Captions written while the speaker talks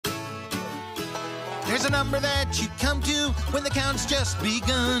There's a number that you come to when the count's just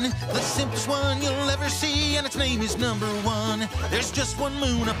begun. The simplest one you'll ever see, and its name is number 1. There's just one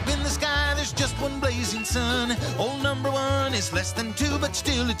moon up in the sky, there's just one blazing sun. Old number 1 is less than 2, but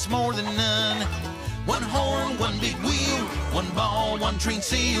still it's more than none. One horn, one big wheel, one ball, one train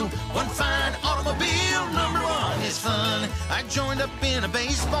seal, one fine automobile. Number 1 is fun. I joined up in a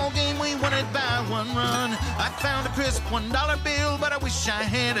baseball game, we won it by 1 run. I found a crisp $1 bill, but I wish I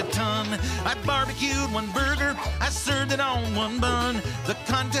had a ton. I barbecued 1 burger, I served it on 1 bun. The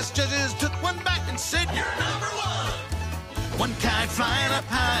contest judges took 1 bite and said, "You're number 1." 1 kite flying up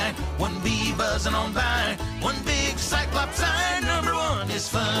high, 1 bee buzzing on by, 1 big cyclops eye. Number 1 is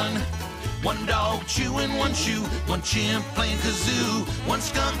fun. 1 dog chewing 1 shoe, 1 chimp playing kazoo, 1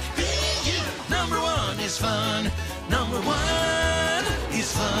 skunk being you. Number 1 is fun. Number 1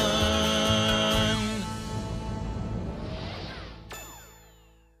 is fun.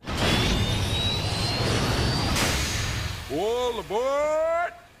 All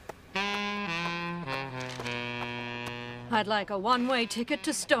aboard! I'd like a one-way ticket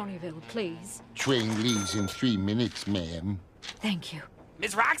to Stonyville, please. Train leaves in 3 minutes, ma'am. Thank you.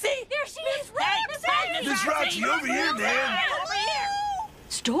 Miss Roxy? There she is! Miss Roxy, over here, man! Over here!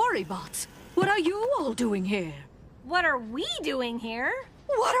 StoryBots, what are you all doing here? What are we doing here?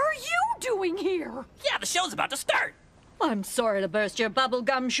 What are you doing here? Yeah, the show's about to start. I'm sorry to burst your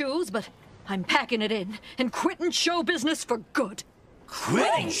bubblegum shoes, but I'm packing it in and quitting show business for good.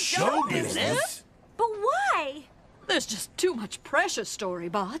 Quitting show business? But why? There's just too much pressure,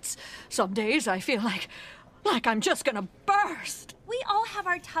 StoryBots. Some days I feel like I'm just gonna burst. We all have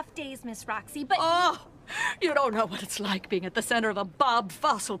our tough days, Miss Roxy, but... Oh, you don't know what it's like being at the center of a Bob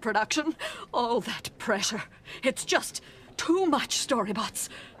Fossil production. Oh, that pressure. It's just too much, StoryBots.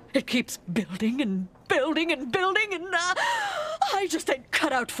 It keeps building and building and building, and I just ain't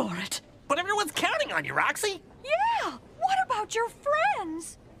cut out for it. But everyone's counting on you, Roxy. Yeah! What about your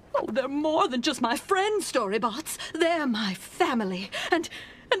friends? Oh, they're more than just my friends, StoryBots. They're my family, and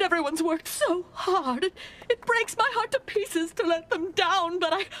everyone's worked so hard. It breaks my heart to pieces to let them down,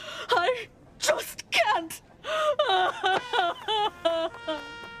 but I just can't. What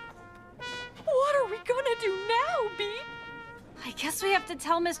are we gonna do now, Bee? I guess we have to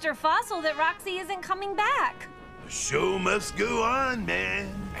tell Mr. Fossil that Roxy isn't coming back. The show must go on,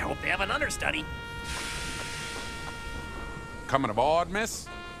 man. I hope they have an understudy. Coming aboard, miss?